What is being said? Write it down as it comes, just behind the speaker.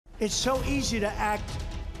It's so easy to act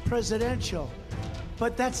presidential,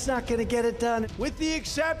 but that's not going to get it done. With the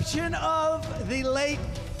exception of the late,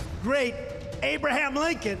 great Abraham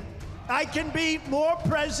Lincoln, I can be more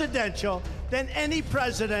presidential than any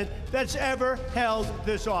president that's ever held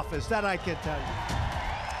this office. That I can tell you.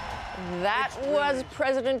 That was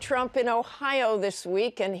President Trump in Ohio this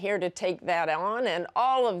week, and here to take that on and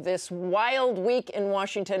all of this wild week in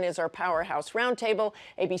Washington is our Powerhouse Roundtable,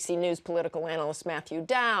 ABC News political analyst Matthew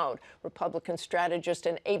Dowd, Republican strategist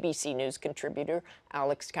and ABC News contributor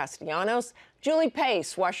Alex Castellanos, Julie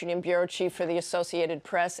Pace, Washington bureau chief for the Associated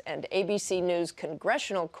Press, and ABC News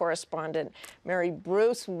congressional correspondent Mary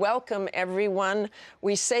Bruce. Welcome, everyone.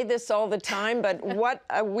 We say this all the time, but what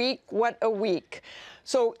a week, what a week.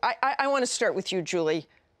 So I want to start with you, Julie.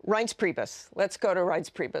 Reince Priebus. Let's go to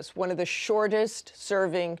Reince Priebus, one of the shortest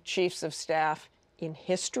serving chiefs of staff in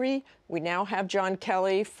history. We now have John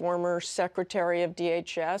Kelly, former secretary of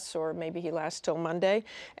DHS, or maybe he lasts till Monday,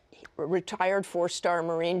 retired four-star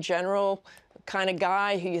Marine general, kind of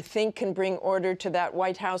guy who you think can bring order to that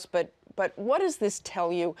White House. But what does this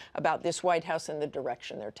tell you about this White House and the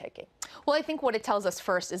direction they're taking? Well, I think what it tells us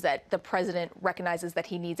first is that the president recognizes that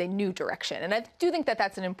he needs a new direction. And I do think that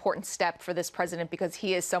that's an important step for this president, because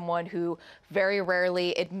he is someone who very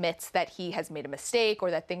rarely admits that he has made a mistake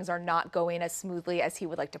or that things are not going as smoothly as he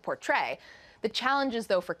would like to portray. The challenges,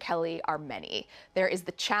 though, for Kelly are many. There is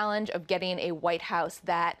the challenge of getting a White House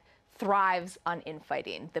that thrives on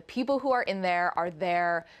infighting. The people who are in there are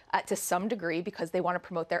there to some degree because they want to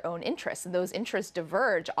promote their own interests, and those interests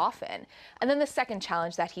diverge often. And then the second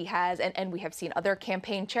challenge that he has, and we have seen other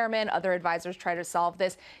campaign chairmen, other advisors try to solve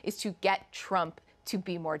this, is to get Trump to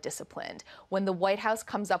be more disciplined. When the White House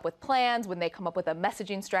comes up with plans, when they come up with a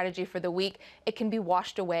messaging strategy for the week, it can be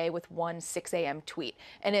washed away with one 6 a.m. tweet.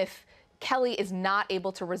 And if Kelly is not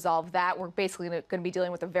able to resolve that, we're basically going to be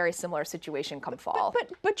dealing with a very similar situation come fall.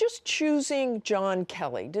 But just choosing John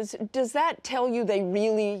Kelly, does that tell you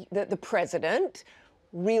that the president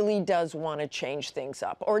really does want to change things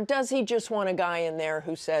up? Or does he just want a guy in there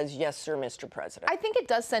who says, yes, sir, Mr. President? I think it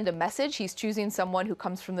does send a message. He's choosing someone who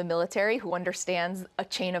comes from the military, who understands a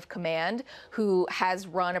chain of command, who has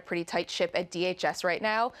run a pretty tight ship at DHS right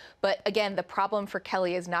now. But again, the problem for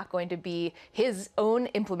Kelly is not going to be his own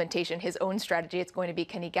implementation, his own strategy. It's going to be,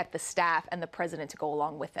 can he get the staff and the president to go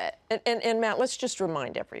along with it? And Matt, let's just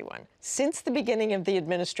remind everyone, since the beginning of the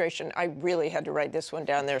administration, I really had to write this one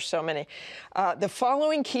down, there's so many, the following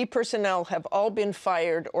key personnel have all been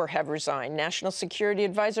fired or have resigned. National Security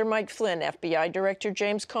Advisor Mike Flynn, FBI Director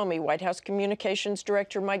James Comey, White House Communications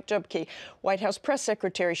Director Mike Dubke, White House Press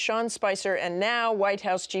Secretary Sean Spicer, and now White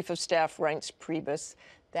House Chief of Staff Reince Priebus.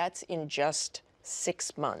 That's in just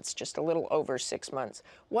 6 months, just a little over 6 months.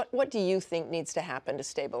 What do you think needs to happen to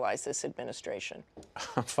stabilize this administration?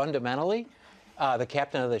 Fundamentally, the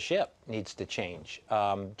captain of the ship needs to change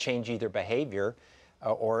either behavior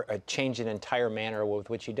or change an entire manner with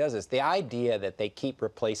which he does this. The idea that they keep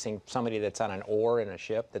replacing somebody that's on an oar in a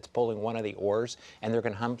ship, that's pulling one of the oars, and they're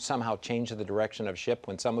going to somehow change the direction of ship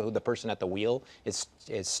when the person at the wheel is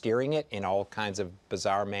steering it in all kinds of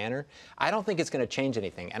bizarre manner, I don't think it's going to change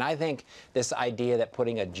anything. And I think this idea that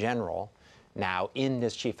putting a general now in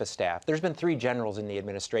this chief of staff, there's been 3 generals in the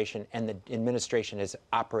administration, and the administration has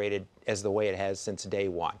operated as the way it has since day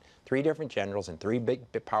one. 3 different generals in 3 big,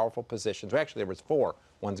 powerful positions. Well, actually, there was 4.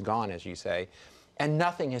 One's gone, as you say. And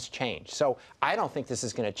nothing has changed. So I don't think this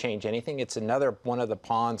is going to change anything. It's another one of the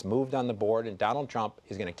pawns moved on the board, and Donald Trump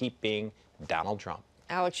is going to keep being Donald Trump.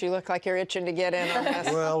 Alex, you look like you're itching to get in on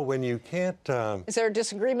this. Well, when you can't... is there a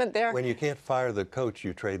disagreement there? When you can't fire the coach,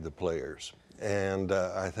 you trade the players. And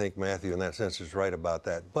I think Matthew, in that sense, is right about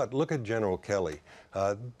that. But look at General Kelly.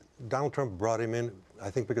 Donald Trump brought him in,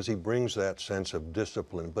 I think, because he brings that sense of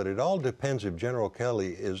discipline. But it all depends if General Kelly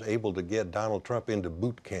is able to get Donald Trump into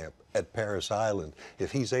boot camp at Parris Island,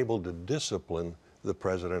 if he's able to discipline the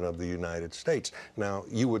President of the United States. Now,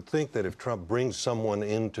 you would think that if Trump brings someone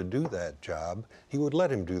in to do that job, he would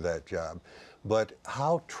let him do that job. But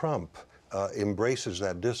how Trump embraces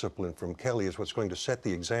that discipline from Kelly is what's going to set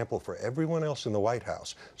the example for everyone else in the White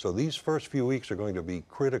House. So these first few weeks are going to be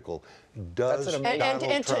critical. Does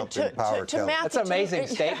Donald Trump empower Kelly? That's an amazing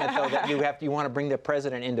statement, though, that you want to bring the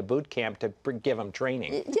president into boot camp to give him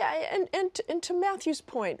training. Yeah, and to Matthew's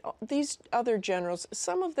point, these other generals,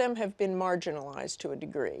 some of them have been marginalized to a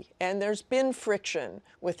degree, and there's been friction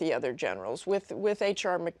with the other generals, with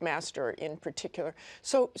H.R. McMaster in particular.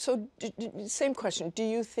 So same question, do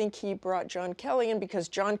you think he brought John Kelly in because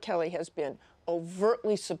John Kelly has been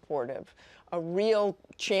overtly supportive a real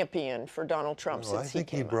champion for Donald Trump Well, since he came I think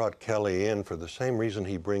he up? brought Kelly in for the same reason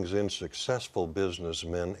he brings in successful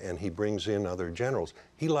businessmen and he brings in other generals.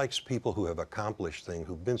 He likes people who have accomplished things,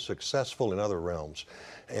 who've been successful in other realms.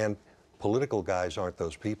 And political guys aren't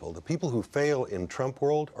those people. The people who fail in Trump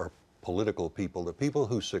world are political people. The people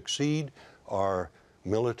who succeed are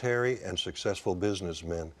military and successful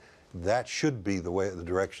businessmen. That should be the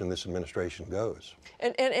direction this administration goes.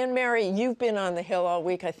 And Mary, you've been on the Hill all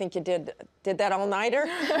week. I think you did that all-nighter,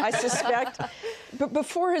 I suspect. But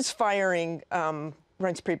before his firing, Reince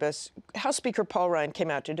Priebus, House Speaker Paul Ryan came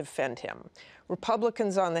out to defend him.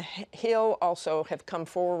 Republicans on the Hill also have come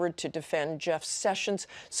forward to defend Jeff Sessions.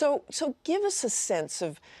 So give us a sense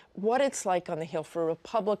of what it's like on the Hill for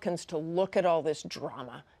Republicans to look at all this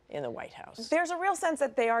drama in the White House. There's a real sense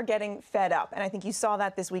that they are getting fed up, and I think you saw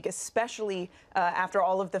that this week, especially after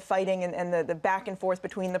all of the fighting and the back and forth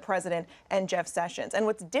between the president and Jeff Sessions. And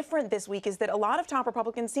what's different this week is that a lot of top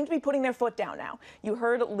Republicans seem to be putting their foot down now. You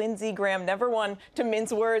heard Lindsey Graham, never one to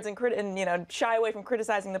mince words and shy away from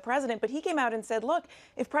criticizing the president, but he came out and said, look,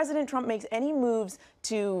 if President Trump makes any moves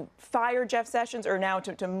to fire Jeff Sessions or now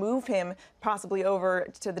to move him possibly over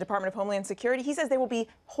to the Department of Homeland Security, he says there will be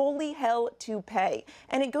holy hell to pay.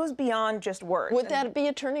 And it goes beyond just words. Would that be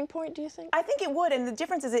a turning point, do you think? I think it would, and the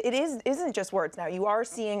difference is isn't just words now. You are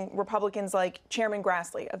seeing Republicans like Chairman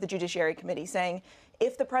Grassley of the Judiciary Committee saying,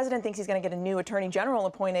 if the president thinks he's going to get a new attorney general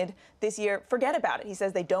appointed this year, forget about it. He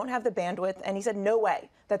says they don't have the bandwidth, and he said, no way.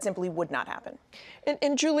 That simply would not happen.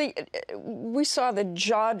 And Julie, we saw the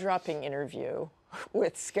jaw-dropping interview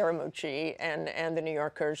with Scaramucci and the New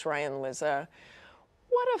Yorker's Ryan Lizza.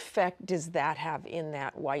 What effect does that have in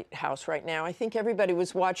that White House right now? I think everybody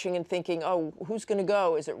was watching and thinking, oh, who's going to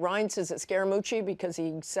go? Is it Reince? Is it Scaramucci? Because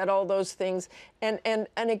he said all those things. And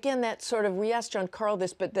again, that sort of, we asked John Carl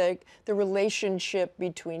this, but the relationship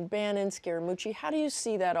between Bannon, Scaramucci, how do you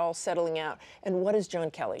see that all settling out? And what does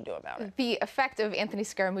John Kelly do about it? The effect of Anthony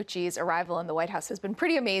Scaramucci's arrival in the White House has been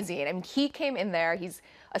pretty amazing. I mean, he came in there, he's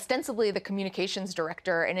ostensibly the communications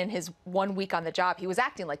director, and in his 1 week on the job, he was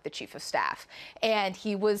acting like the chief of staff. And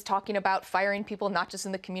he was talking about firing people, not just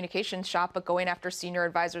in the communications shop, but going after senior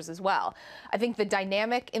advisors as well. I think the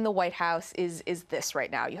dynamic in the White House is this right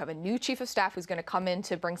now. You have a new chief of staff who's going to come in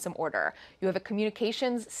to bring some order. You have a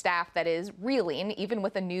communications staff that is reeling, even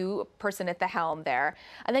with a new person at the helm there.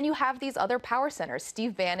 And then you have these other power centers.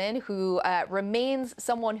 Steve Bannon, who remains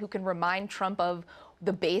someone who can remind Trump of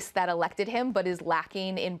the base that elected him, but is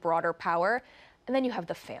lacking in broader power. And then you have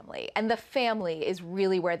the family. And the family is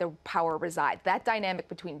really where the power resides. That dynamic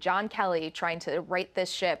between John Kelly trying to right this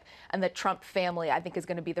ship and the Trump family, I think, is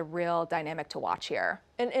going to be the real dynamic to watch here.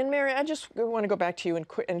 And Mary, I just want to go back to you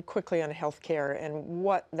and quickly on health care and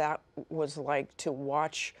what that was like to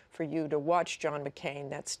watch, for you to watch John McCain,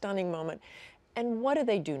 that stunning moment. And what do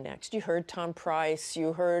they do next? You heard Tom Price.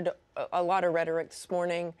 You heard a lot of rhetoric this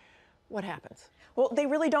morning. What happens? Well, they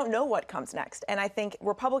really don't know what comes next. And I think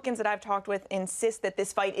Republicans that I've talked with insist that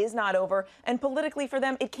this fight is not over. And politically for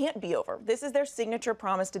them, it can't be over. This is their signature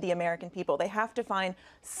promise to the American people. They have to find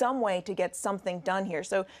some way to get something done here.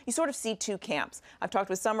 So you sort of see two camps. I've talked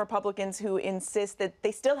with some Republicans who insist that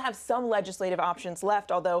they still have some legislative options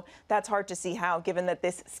left, although that's hard to see how, given that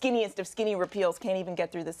this skinniest of skinny repeals can't even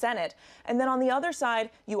get through the Senate. And then on the other side,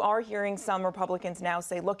 you are hearing some Republicans now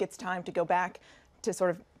say, look, it's time to go back to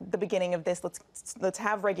sort of the beginning of this. Let's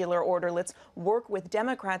have regular order. Let's work with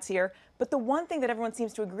Democrats here. But the one thing that everyone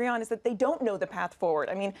seems to agree on is that they don't know the path forward.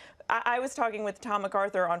 I mean, I was talking with Tom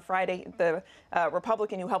MacArthur on Friday, the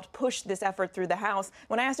Republican who helped push this effort through the House.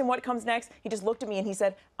 When I asked him what comes next, he just looked at me and he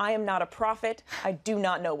said, I am not a prophet. I do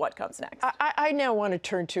not know what comes next. I now want to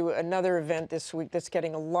turn to another event this week that's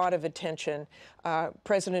getting a lot of attention.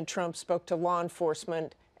 President Trump spoke to law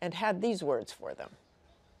enforcement and had these words for them.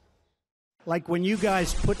 Like when you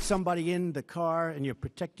guys put somebody in the car and you're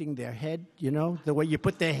protecting their head, you know, the way you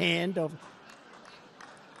put their hand over.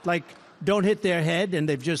 Like, don't hit their head, and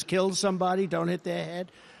they've just killed somebody, don't hit their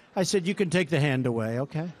head. I said, you can take the hand away,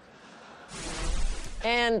 okay?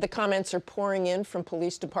 And the comments are pouring in from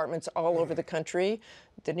police departments all over the country.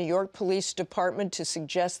 The New York Police Department to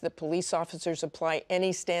suggest that police officers apply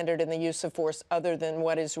any standard in the use of force other than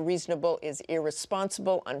what is reasonable is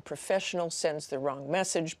irresponsible, unprofessional, sends the wrong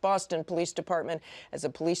message. Boston Police Department, as a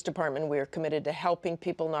police department, we are committed to helping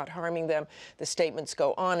people, not harming them. The statements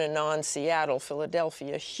go on and on. Seattle,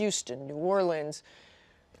 Philadelphia, Houston, New Orleans.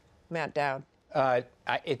 Matt Dowd,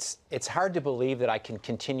 It's hard to believe that I can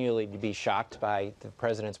continually be shocked by the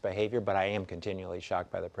president's behavior, but I am continually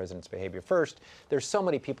shocked by the president's behavior. First, there's so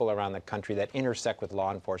many people around the country that intersect with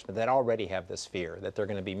law enforcement that already have this fear that they're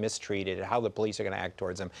going to be mistreated and how the police are going to act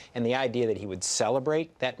towards them. And the idea that he would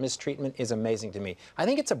celebrate that mistreatment is amazing to me. I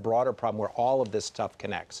think it's a broader problem where all of this stuff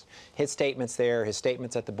connects. His statements there, his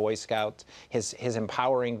statements at the Boy Scouts, his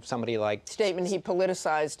empowering somebody like... Statement he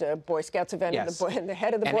politicized a Boy Scouts event, yes. And the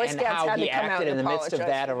head of the Boy Scouts had to come out and in the apologize. midst of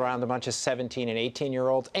that around a bunch of 17 and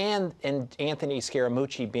 18-year-olds, and Anthony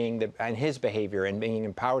Scaramucci being and his behavior and being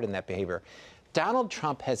empowered in that behavior. Donald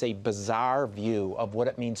Trump has a bizarre view of what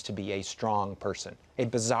it means to be a strong person, a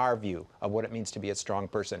bizarre view of what it means to be a strong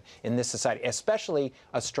person in this society, especially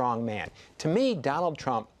a strong man. To me, Donald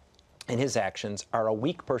Trump and his actions are a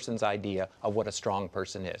weak person's idea of what a strong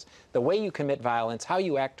person is. The way you commit violence, how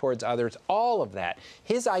you act towards others, all of that.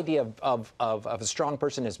 His idea of a strong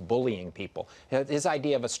person is bullying people. His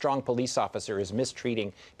idea of a strong police officer is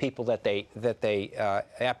mistreating people that they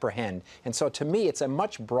apprehend. And so to me, it's a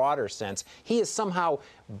much broader sense. He has somehow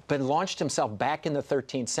launched himself back in the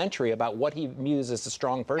 13th century about what he views as a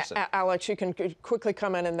strong person. Alex, you can quickly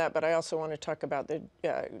comment on that, but I also want to talk about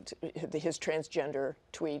his transgender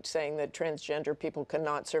tweet saying that transgender people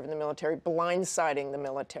cannot serve in the military, blindsiding the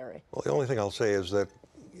military. Well, the only thing I'll say is that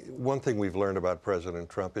one thing we've learned about President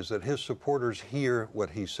Trump is that his supporters hear what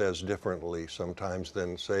he says differently sometimes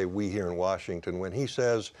than, say, we here in Washington. When he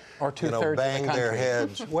says, or two-thirds bang of the their country.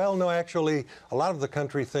 heads. Well, no, actually, a lot of the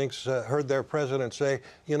country heard their president say,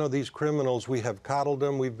 these criminals, we have coddled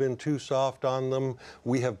them, we've been too soft on them,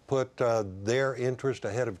 we have put their interest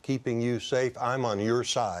ahead of keeping you safe, I'm on your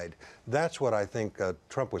side. That's what I think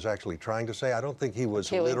Trump was actually trying to say. I don't think he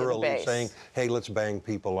was literally saying, hey, let's bang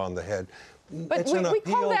people on the head. But we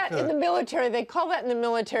call that in the military, they call that in the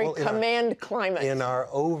military command climate. In our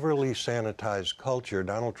overly sanitized culture,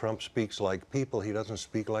 Donald Trump speaks like people. He doesn't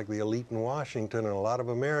speak like the elite in Washington. And a lot of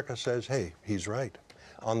America says, hey, he's right.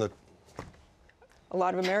 A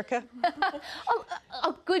lot of America?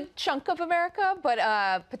 A good chunk of America,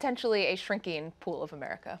 but potentially a shrinking pool of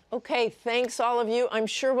America. Okay, thanks all of you. I'm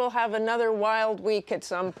sure we'll have another wild week at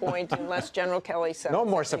some point, unless General Kelly says. No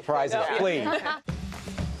more surprises, please.